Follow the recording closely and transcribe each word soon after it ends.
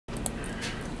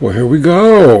Well, here we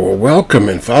go. Welcome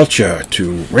and falcha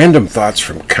to Random Thoughts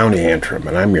from County Antrim,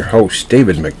 and I'm your host,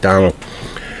 David McDonnell.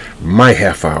 My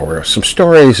half hour, some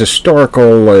stories,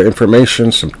 historical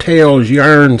information, some tales,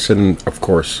 yarns, and of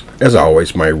course, as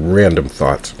always, my random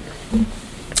thoughts.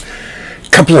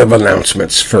 Couple of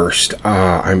announcements first.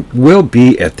 I will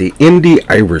be at the Indie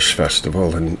Irish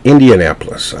Festival in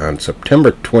Indianapolis on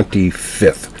September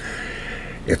 25th.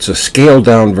 It's a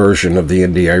scaled-down version of the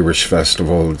Indie Irish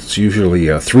Festival. It's usually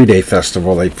a 3-day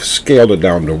festival. They've scaled it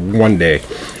down to 1 day.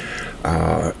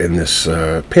 In this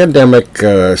pandemic,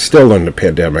 still in the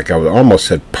pandemic. I almost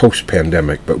said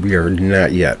post-pandemic, but we are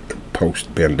not yet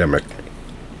post-pandemic.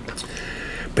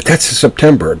 But that's in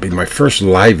September. It'll be my first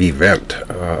live event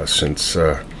since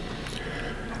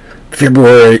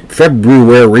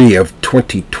February of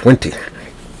 2020.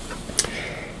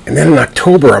 And then in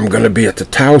October, I'm going to be at the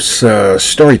Taos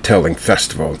Storytelling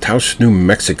Festival in Taos, New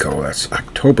Mexico. That's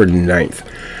October 9th.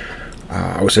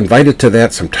 I was invited to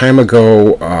that some time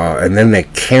ago, and then they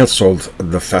canceled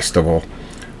the festival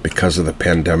because of the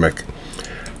pandemic.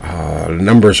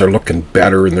 Numbers are looking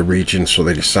better in the region, so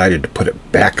they decided to put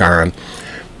it back on.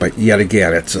 But yet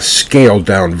again, it's a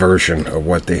scaled-down version of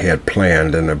what they had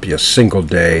planned, and it'll be a single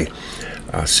day,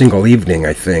 single evening,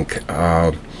 I think,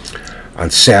 on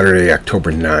Saturday,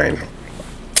 October 9.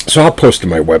 So I'll post to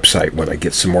my website when I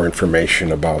get some more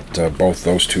information about both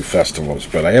those two festivals.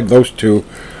 But I have those two,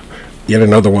 yet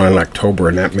another one in October,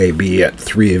 and that may be at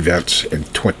 3 events in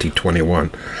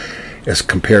 2021 as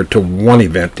compared to 1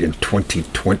 event in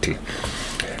 2020.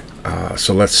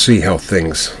 So let's see how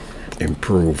things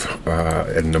improve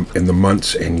in the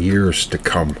months and years to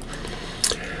come.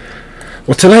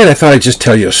 Well, tonight I thought I'd just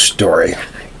tell you a story.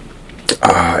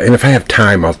 And if I have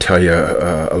time, I'll tell you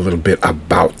a little bit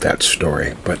about that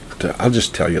story. But I'll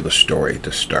just tell you the story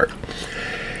to start.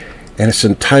 And it's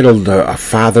entitled A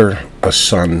Father, a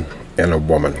Son, and a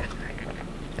Woman.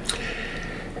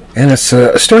 And it's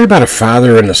a story about a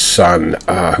father and a son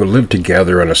who lived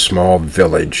together in a small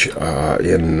village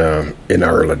in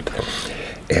Ireland.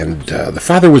 And the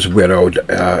father was widowed,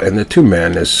 and the two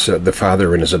men, the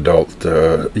father and his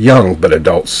young but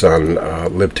adult son,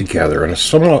 lived together on a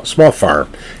small farm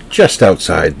just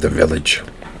outside the village.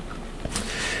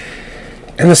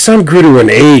 And the son grew to an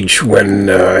age when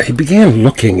he began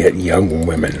looking at young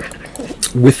women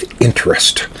with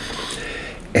interest.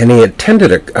 And he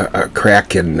attended a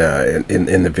crack in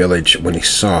the village when he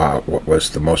saw what was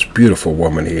the most beautiful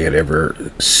woman he had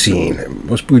ever seen,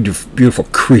 most beautiful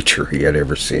creature he had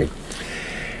ever seen.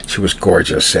 She was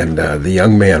gorgeous, and the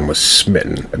young man was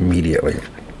smitten immediately.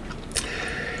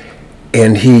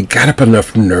 And he got up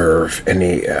enough nerve, and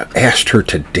he asked her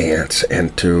to dance,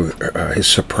 and to his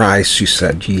surprise, she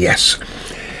said yes.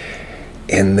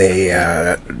 And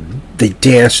they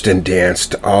danced and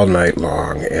danced all night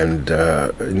long, and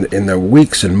in the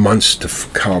weeks and months to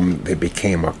come, they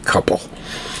became a couple.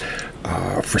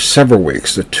 For several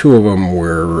weeks, the two of them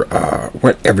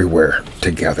went everywhere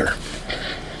together.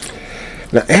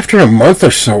 Now, after a month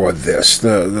or so of this,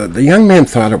 the young man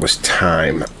thought it was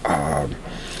time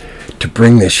to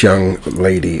bring this young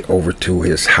lady over to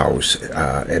his house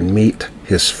and meet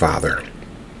his father.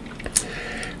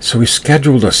 So we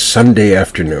scheduled a Sunday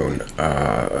afternoon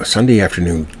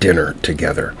dinner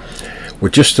together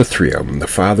with just the three of them, the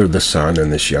father, the son,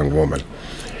 and this young woman.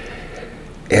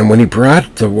 And when he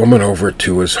brought the woman over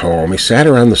to his home, he sat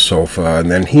her on the sofa, and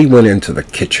then he went into the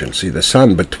kitchen. See, the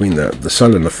son, between the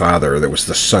son and the father, there was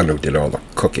the son who did all the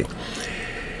cooking.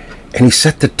 And he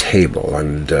set the table,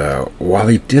 and while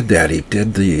he did that, he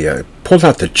pulled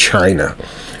out the china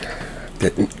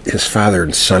that his father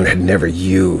and son had never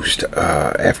used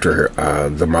after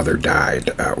the mother died.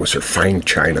 It was her fine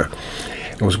china.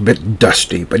 It was a bit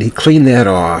dusty, but he cleaned that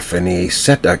off, and he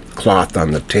set a cloth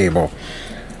on the table,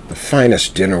 the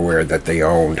finest dinnerware that they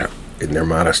owned in their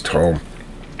modest home,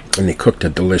 and he cooked a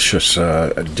delicious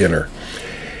dinner.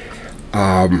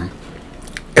 And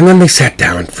then they sat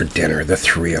down for dinner, the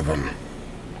three of them.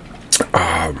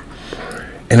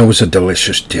 And it was a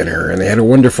delicious dinner, and they had a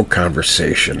wonderful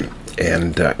conversation.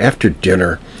 And after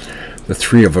dinner, the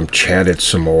three of them chatted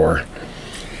some more.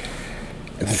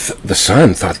 The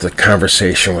son thought the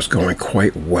conversation was going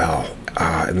quite well,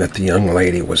 and that the young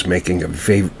lady was making a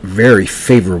very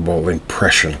favorable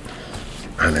impression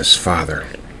on his father.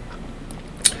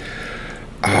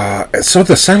 And so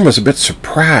the son was a bit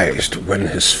surprised when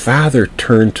his father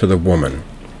turned to the woman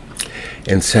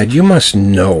and said, "You must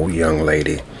know, young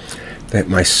lady, that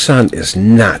my son is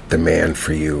not the man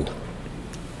for you."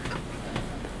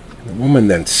 The woman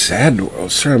then said, "Well,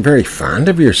 sir, I'm very fond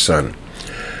of your son.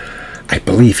 I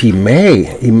believe he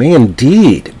may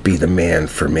indeed be the man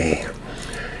for me."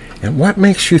 And what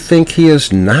makes you think he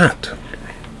is not?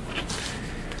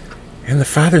 And the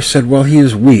father said, well, he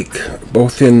is weak,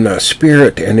 both in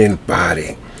spirit and in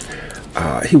body.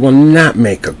 He will not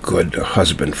make a good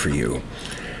husband for you.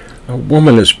 A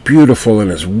woman as beautiful and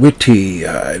as witty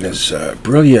and as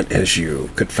brilliant as you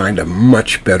could find a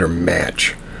much better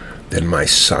match than my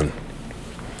son.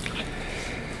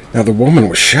 Now the woman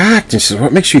was shocked and said,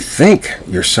 what makes you think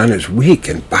your son is weak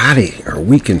in body or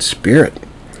weak in spirit?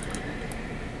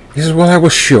 He says, well, I will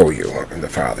show you, the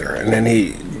father. And then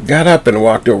he got up and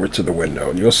walked over to the window.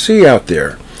 And you'll see out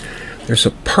there, there's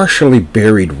a partially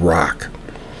buried rock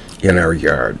in our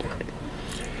yard.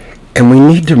 And we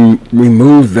need to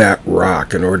remove that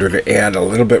rock in order to add a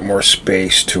little bit more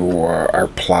space to our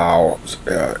plowable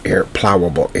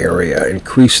area,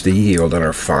 increase the yield on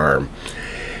our farm.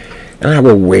 And I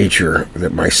will wager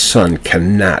that my son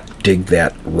cannot dig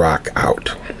that rock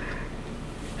out.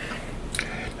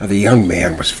 Now the young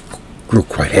man grew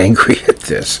quite angry at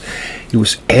this. He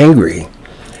was angry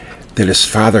that his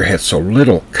father had so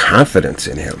little confidence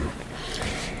in him.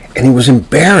 And he was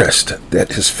embarrassed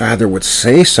that his father would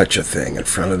say such a thing in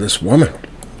front of this woman.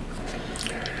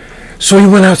 So he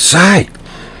went outside,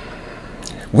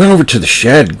 went over to the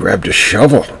shed, grabbed a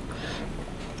shovel,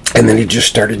 and then he just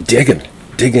started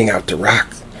digging out the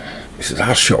rock. He says,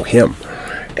 I'll show him.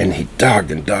 And he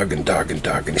dug and dug and dug and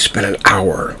dug, and he spent an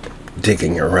hour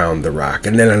digging around the rock,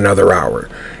 and then another hour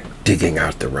digging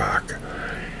out the rock.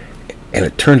 And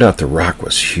it turned out the rock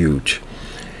was huge.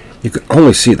 You could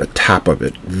only see the top of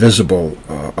it visible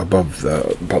above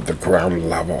the ground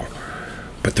level,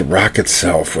 but the rock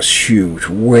itself was huge,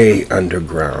 way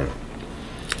underground.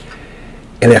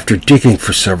 And after digging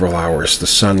for several hours, the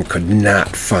son could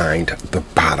not find the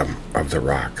bottom of the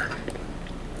rock.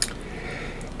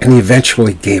 And he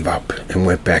eventually gave up and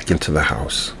went back into the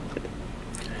house.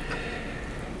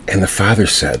 And the father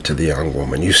said to the young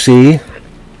woman, you see,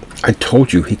 I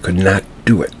told you he could not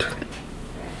do it.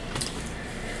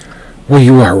 Well,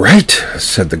 you are right,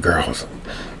 said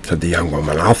the young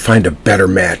woman. I'll find a better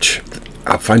match.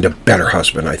 I'll find a better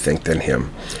husband, I think, than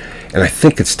him. And I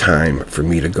think it's time for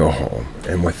me to go home.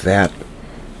 And with that,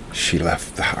 she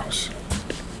left the house.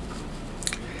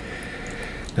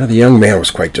 Now, the young man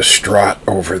was quite distraught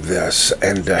over this,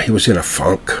 and he was in a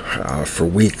funk for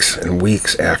weeks and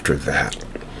weeks after that.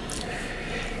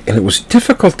 And it was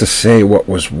difficult to say what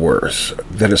was worse,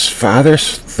 that his father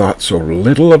thought so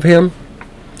little of him,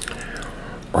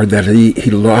 or that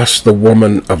he lost the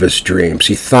woman of his dreams.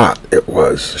 He thought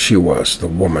she was the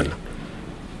woman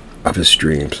of his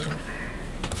dreams.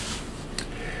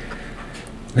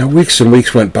 Now weeks and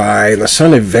weeks went by, and the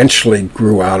son eventually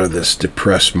grew out of this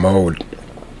depressed mode.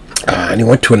 And he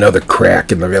went to another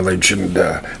crack in the village and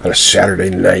on a Saturday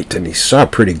night, and he saw a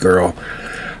pretty girl.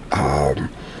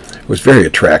 Was very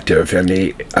attractive, and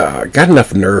he got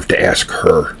enough nerve to ask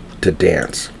her to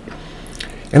dance.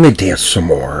 And they danced some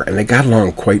more, and they got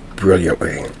along quite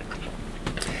brilliantly.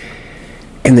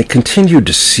 And they continued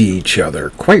to see each other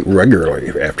quite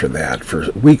regularly after that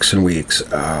for weeks and weeks.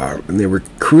 And they were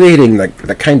creating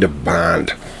the kind of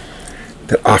bond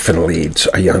that often leads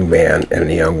a young man and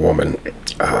a young woman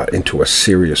into a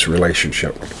serious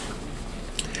relationship.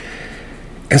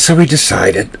 And so he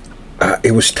decided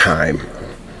it was time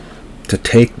to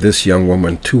take this young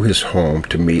woman to his home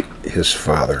to meet his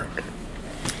father.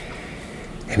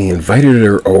 And he invited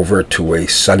her over to a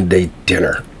Sunday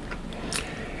dinner.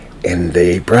 And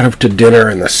they brought her to dinner,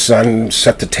 and the son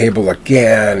set the table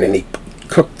again, and he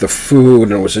cooked the food,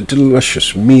 and it was a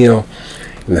delicious meal.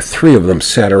 And the three of them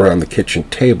sat around the kitchen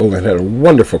table and had a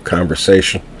wonderful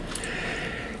conversation.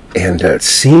 And it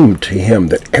seemed to him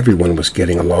that everyone was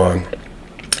getting along.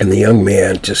 And the young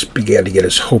man just began to get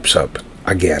his hopes up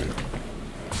again.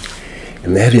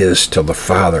 And that is till the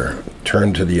father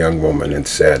turned to the young woman and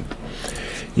said,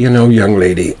 you know, young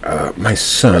lady, my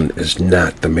son is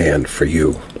not the man for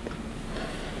you.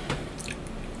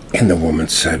 And the woman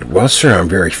said, well, sir, I'm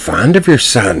very fond of your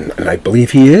son, and I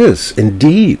believe he is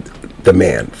indeed the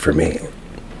man for me.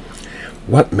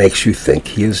 What makes you think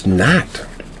he is not?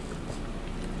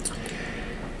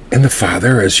 And the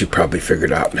father, as you probably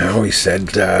figured out now, he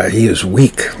said he is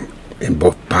weak in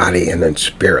both body and in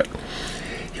spirit.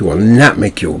 He will not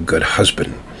make you a good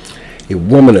husband. A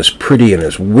woman as pretty and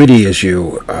as witty as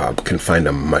you can find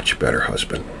a much better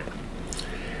husband.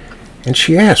 And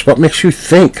she asked, what makes you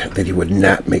think that he would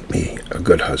not make me a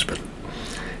good husband?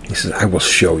 He said, I will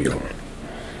show you.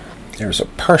 There's a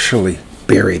partially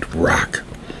buried rock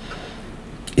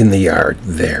in the yard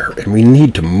there, and we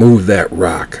need to move that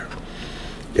rock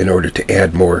in order to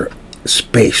add more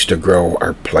space to grow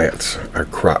our plants, our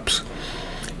crops.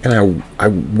 and I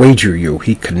wager you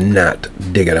he could not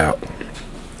dig it out.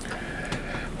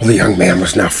 Well, the young man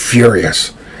was now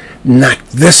furious. Not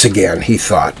this again, he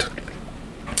thought.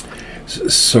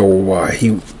 So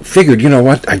he figured, you know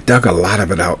what, I dug a lot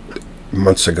of it out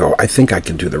months ago. I think I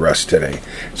can do the rest today.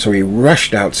 So he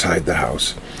rushed outside the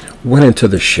house, went into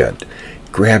the shed,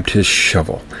 grabbed his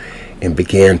shovel, and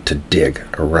began to dig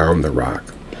around the rock.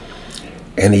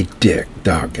 And he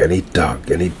dug, and he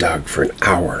dug, and he dug for an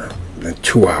hour, then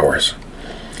 2 hours.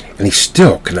 And he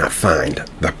still could not find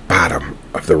the bottom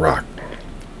of the rock.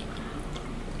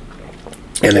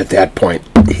 And at that point,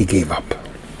 he gave up.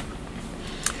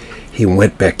 He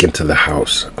went back into the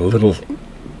house, a little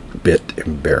bit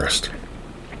embarrassed.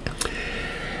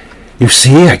 "You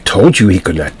see, I told you he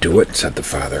could not do it," said the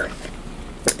father.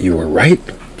 "You were right,"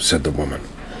 said the woman.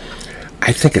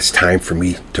 "I think it's time for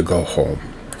me to go home."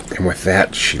 And with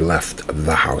that, she left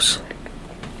the house.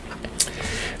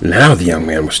 Now the young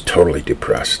man was totally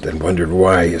depressed and wondered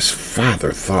why his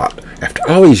father thought, after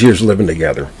all these years living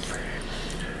together,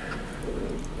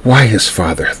 why his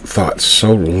father thought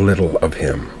so little of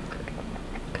him.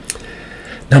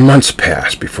 Now months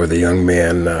passed before the young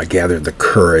man gathered the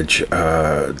courage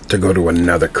to go to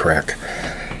another crack,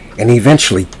 and he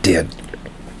eventually did.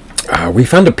 We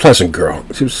found a pleasant girl.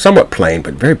 She was somewhat plain,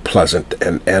 but very pleasant,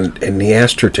 and he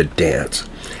asked her to dance.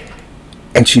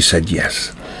 And she said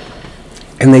yes.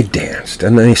 And they danced,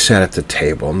 and then they sat at the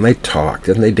table, and they talked,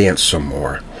 and they danced some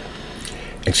more.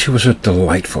 And she was a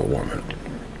delightful woman.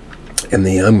 And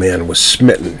the young man was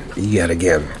smitten yet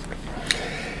again.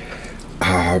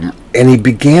 And he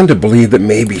began to believe that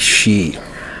maybe she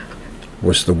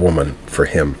was the woman for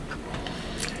him.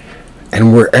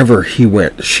 And wherever he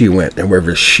went, she went. And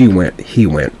wherever she went, he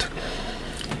went.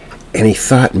 And he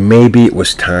thought maybe it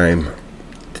was time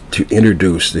to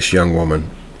introduce this young woman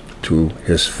to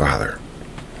his father.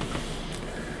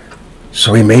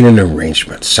 So he made an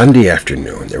arrangement. Sunday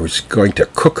afternoon, they was going to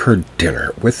cook her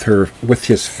dinner with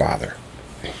his father.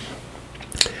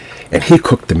 And he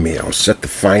cooked the meal, set the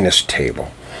finest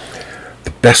table,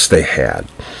 the best they had.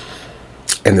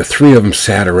 And the three of them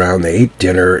sat around, they ate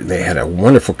dinner, and they had a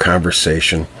wonderful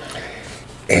conversation.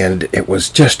 And it was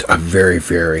just a very,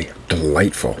 very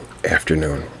delightful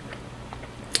afternoon.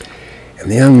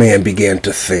 And the young man began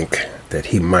to think that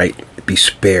he might be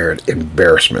spared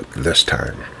embarrassment this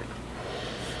time.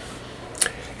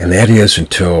 And that is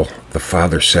until the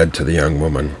father said to the young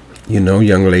woman, "You know,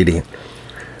 young lady,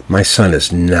 my son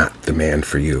is not the man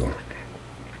for you."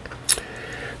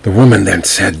 The woman then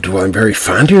said, "Well, I'm very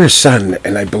fond of your son,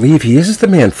 and I believe he is the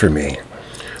man for me.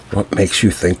 What makes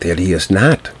you think that he is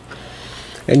not?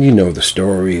 And you know the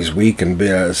story. He's weak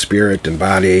in spirit and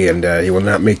body, and he will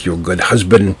not make you a good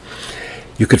husband.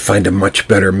 You could find a much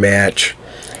better match,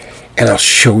 and I'll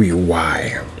show you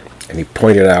why." And he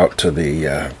pointed out to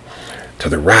the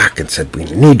rock and said, "We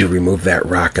need to remove that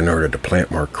rock in order to plant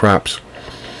more crops."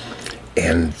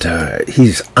 And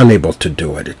he's unable to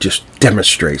do it. It just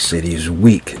demonstrates that he's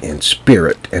weak in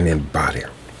spirit and in body.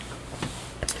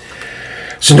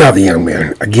 So now the young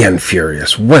man, again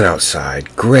furious, went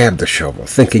outside, grabbed the shovel,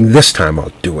 thinking, "This time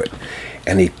I'll do it."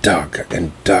 And he dug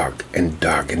and dug and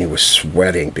dug, and he was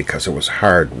sweating because it was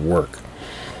hard work.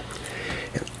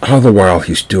 And all the while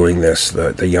he's doing this,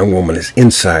 the young woman is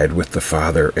inside with the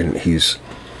father, and he's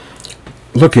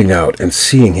looking out and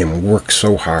seeing him work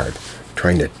so hard,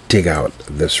 trying to dig out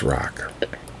this rock.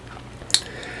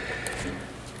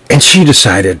 And she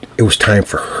decided it was time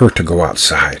for her to go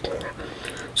outside.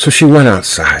 So she went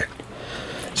outside.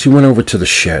 She went over to the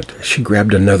shed. She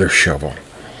grabbed another shovel.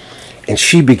 And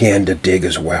she began to dig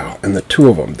as well. And the two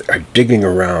of them are digging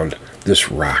around this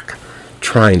rock,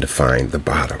 trying to find the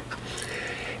bottom.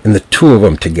 And the two of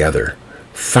them together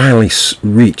finally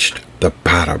reached the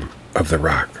bottom of the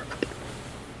rock.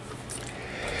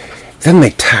 Then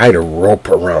they tied a rope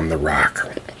around the rock,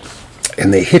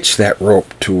 and they hitched that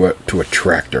rope to a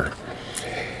tractor.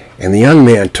 And the young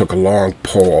man took a long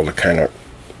pole to kind of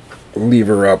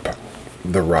lever up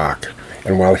the rock.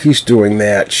 And while he's doing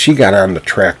that, she got on the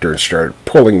tractor and started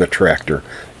pulling the tractor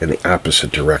in the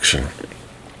opposite direction.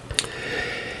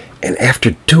 And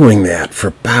after doing that for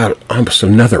about almost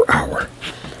another hour,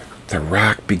 the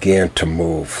rock began to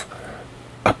move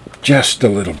up just a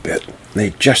little bit. They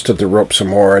adjusted the rope some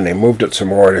more, and they moved it some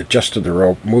more, and adjusted the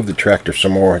rope, moved the tractor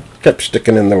some more, kept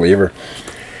sticking in the lever.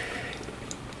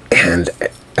 And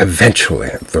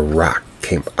eventually, the rock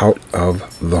came out of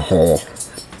the hole.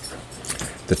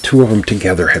 The two of them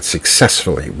together had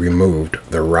successfully removed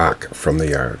the rock from the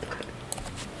yard.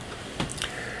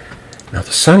 Now,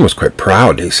 the son was quite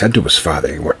proud. He said to his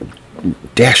father, he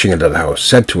went dashing into the house,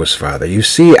 said to his father, "You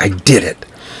see, I did it.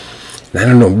 And I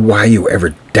don't know why you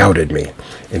ever doubted me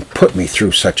and put me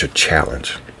through such a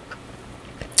challenge.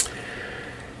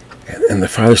 And the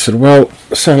father said, well,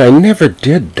 son, I never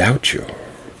did doubt you.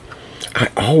 I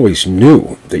always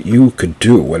knew that you could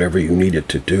do whatever you needed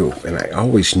to do. And I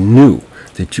always knew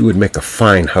that you would make a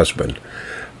fine husband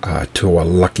to a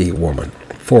lucky woman,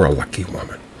 for a lucky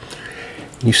woman.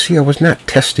 And you see, I was not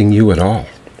testing you at all.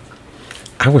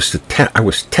 I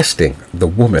was testing the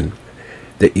woman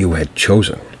that you had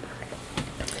chosen.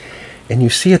 And you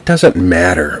see, it doesn't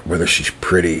matter whether she's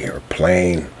pretty or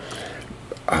plain.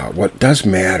 What does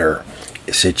matter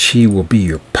is that she will be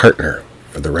your partner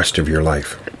for the rest of your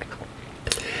life.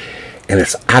 And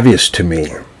it's obvious to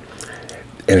me,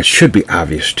 and it should be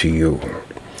obvious to you,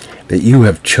 that you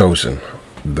have chosen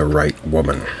the right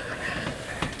woman.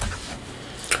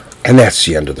 And that's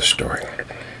the end of the story.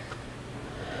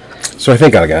 So I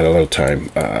think I got a little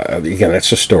time. Again,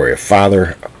 that's a story. A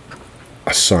father,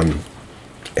 a son,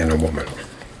 and a woman.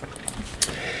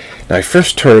 Now, I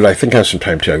first heard, I think I have some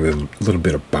time to tell you a little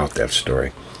bit about that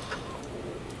story.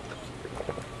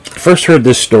 I first heard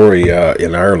this story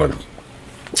in Ireland,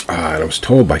 and it was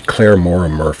told by Claire Mora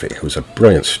Murphy, who's a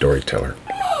brilliant storyteller.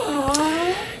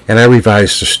 And I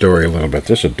revised the story a little bit.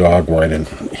 There's a dog whining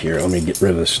here. Let me get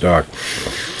rid of this dog.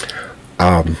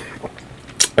 And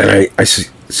I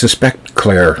suspect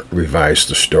Claire revised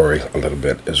the story a little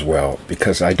bit as well,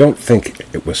 because I don't think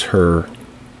it was her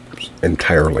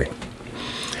entirely.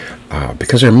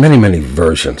 Because there are many, many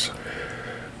versions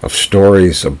of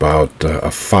stories about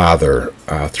a father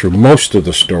through most of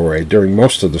the story. During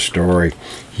most of the story,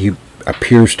 he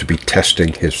appears to be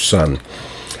testing his son,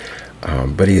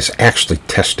 but he is actually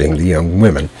testing the young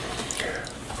women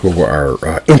who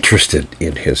are interested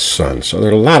in his son. So there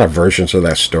are a lot of versions of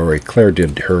that story. Claire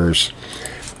did hers,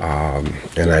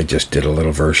 and I just did a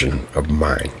little version of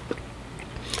mine.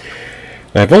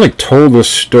 Now, I've only told this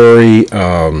story,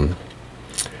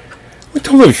 I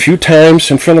told it a few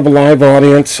times in front of a live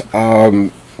audience. I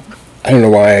don't know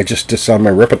why, it's on my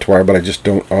repertoire, but I just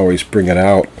don't always bring it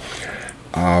out.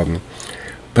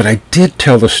 But I did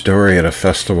tell the story at a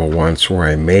festival once where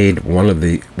I made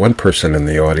one person in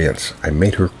the audience, I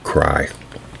made her cry.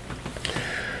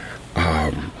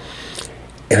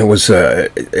 And it was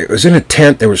in a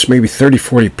tent. There was maybe 30,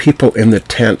 40 people in the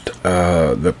tent.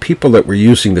 The people that were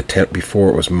using the tent before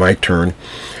it was my turn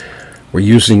were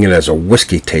using it as a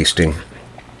whiskey tasting.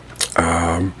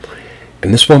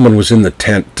 And this woman was in the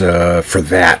tent for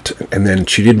that, and then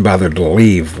she didn't bother to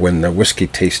leave when the whiskey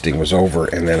tasting was over,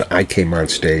 and then I came on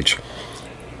stage.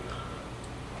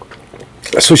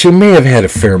 So she may have had a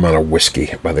fair amount of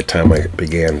whiskey by the time I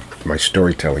began my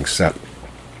storytelling set.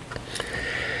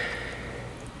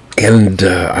 And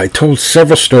I told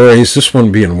several stories, this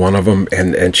one being one of them,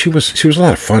 and she was a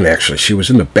lot of fun, actually. She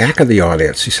was in the back of the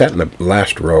audience. She sat in the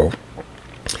last row,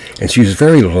 and she was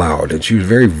very loud, and she was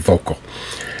very vocal.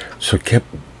 So kept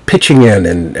pitching in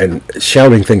and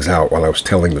shouting things out while I was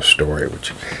telling the story,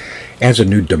 which adds a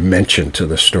new dimension to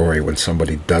the story when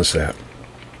somebody does that.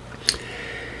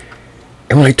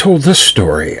 And when I told this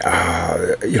story,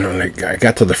 I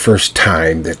got to the first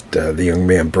time that the young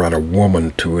man brought a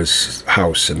woman to his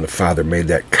house, and the father made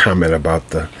that comment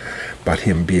about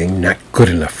him being not good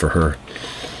enough for her.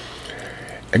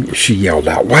 And she yelled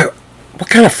out, "What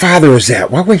kind of father is that?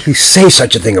 Why would he say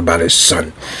such a thing about his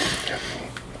son?"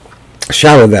 I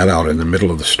shouted that out in the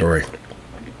middle of the story.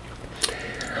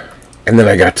 And then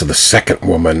I got to the second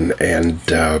woman, and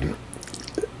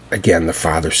again, the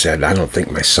father said, "I don't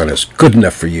think my son is good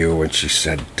enough for you." And she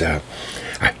said,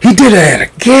 "He did that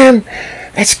again?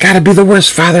 That's got to be the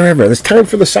worst father ever. It's time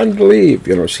for the son to leave."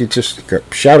 She just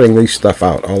kept shouting these stuff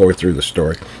out all the way through the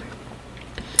story.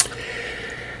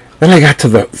 Then I got to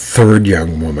the third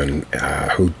young woman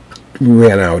who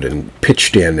ran out and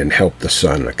pitched in and helped the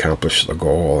son accomplish the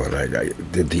goal. And I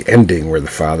did the ending where the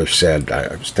father said,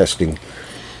 "I was testing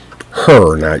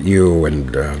her, not you,"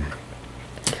 and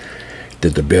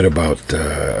did the bit about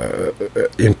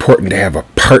important to have a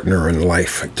partner in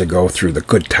life to go through the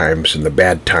good times and the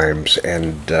bad times,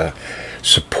 and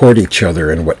support each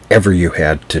other in whatever you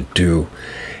had to do,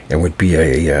 and would be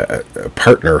a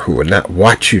partner who would not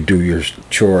watch you do your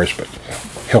chores, but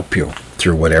help you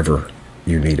through whatever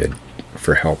you needed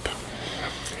for help.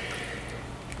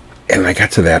 And I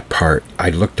got to that part. I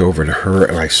looked over to her,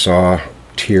 and I saw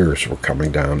tears were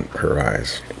coming down her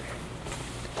eyes.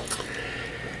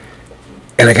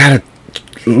 And I got a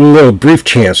little brief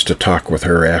chance to talk with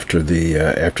her after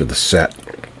the set,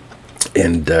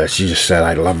 and she just said,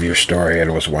 "I love your story,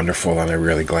 and it was wonderful, and I'm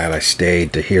really glad I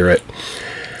stayed to hear it."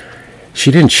 She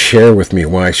didn't share with me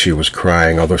why she was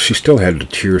crying, although she still had the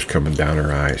tears coming down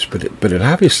her eyes. But it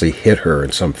obviously hit her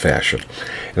in some fashion.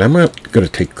 And I'm not going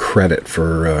to take credit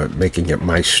for making it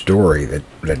my story that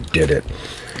did it.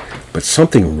 But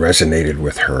something resonated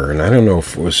with her, and I don't know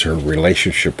if it was her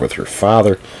relationship with her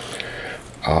father,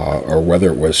 or whether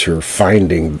it was her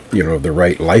finding, the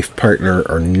right life partner,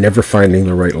 or never finding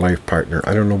the right life partner.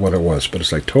 I don't know what it was, but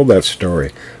as I told that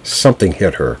story, something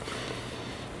hit her.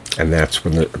 And that's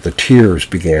when the tears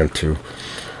began to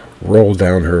roll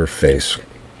down her face.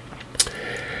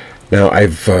 Now,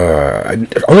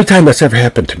 only time that's ever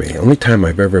happened to me, only time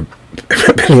I've ever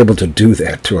been able to do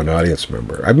that to an audience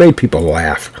member. I've made people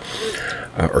laugh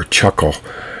or chuckle,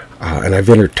 and I've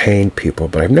entertained people,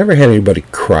 but I've never had anybody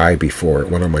cry before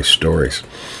at one of my stories.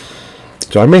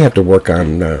 So I may have to work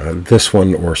on this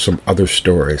one or some other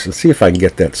stories and see if I can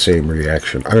get that same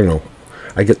reaction. I don't know.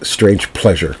 I get strange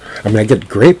pleasure. I get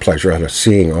great pleasure out of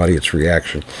seeing audience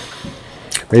reaction.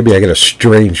 Maybe I get a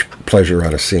strange pleasure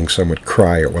out of seeing someone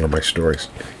cry at one of my stories.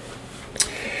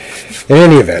 In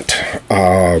any event,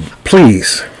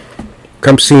 please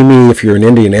come see me if you're in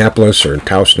Indianapolis or in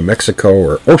Taos, New Mexico,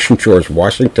 or Ocean Shores,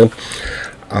 Washington.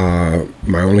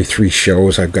 My only 3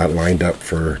 shows I've got lined up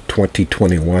for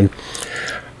 2021.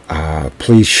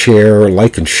 Please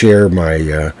like and share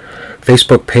my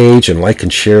Facebook page, and like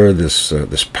and share this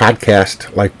podcast.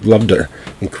 Love to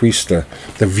increase the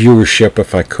viewership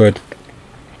if I could.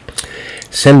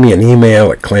 Send me an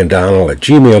email at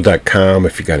clandonald@gmail.com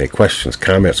if you got any questions,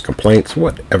 comments, complaints,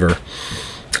 whatever.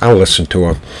 I'll listen to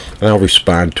them and I'll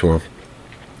respond to them.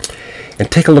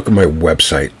 And take a look at my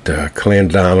website,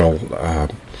 Clandonald.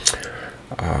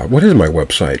 What is my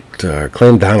website?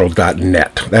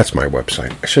 Clandonald.net. That's my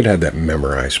website. I should have that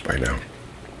memorized by now.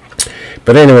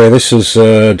 But anyway, this is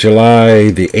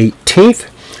July the 18th.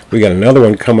 We got another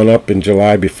one coming up in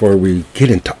July before we get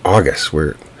into August.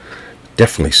 We're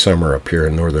definitely summer up here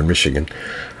in northern Michigan.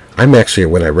 When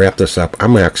I wrap this up,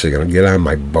 I'm actually going to get on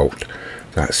my boat.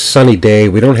 Sunny day.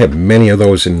 We don't have many of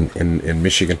those in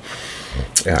Michigan,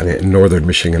 in northern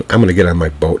Michigan. I'm going to get on my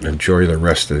boat and enjoy the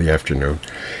rest of the afternoon.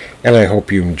 And I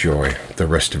hope you enjoy the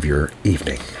rest of your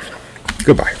evening.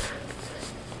 Goodbye.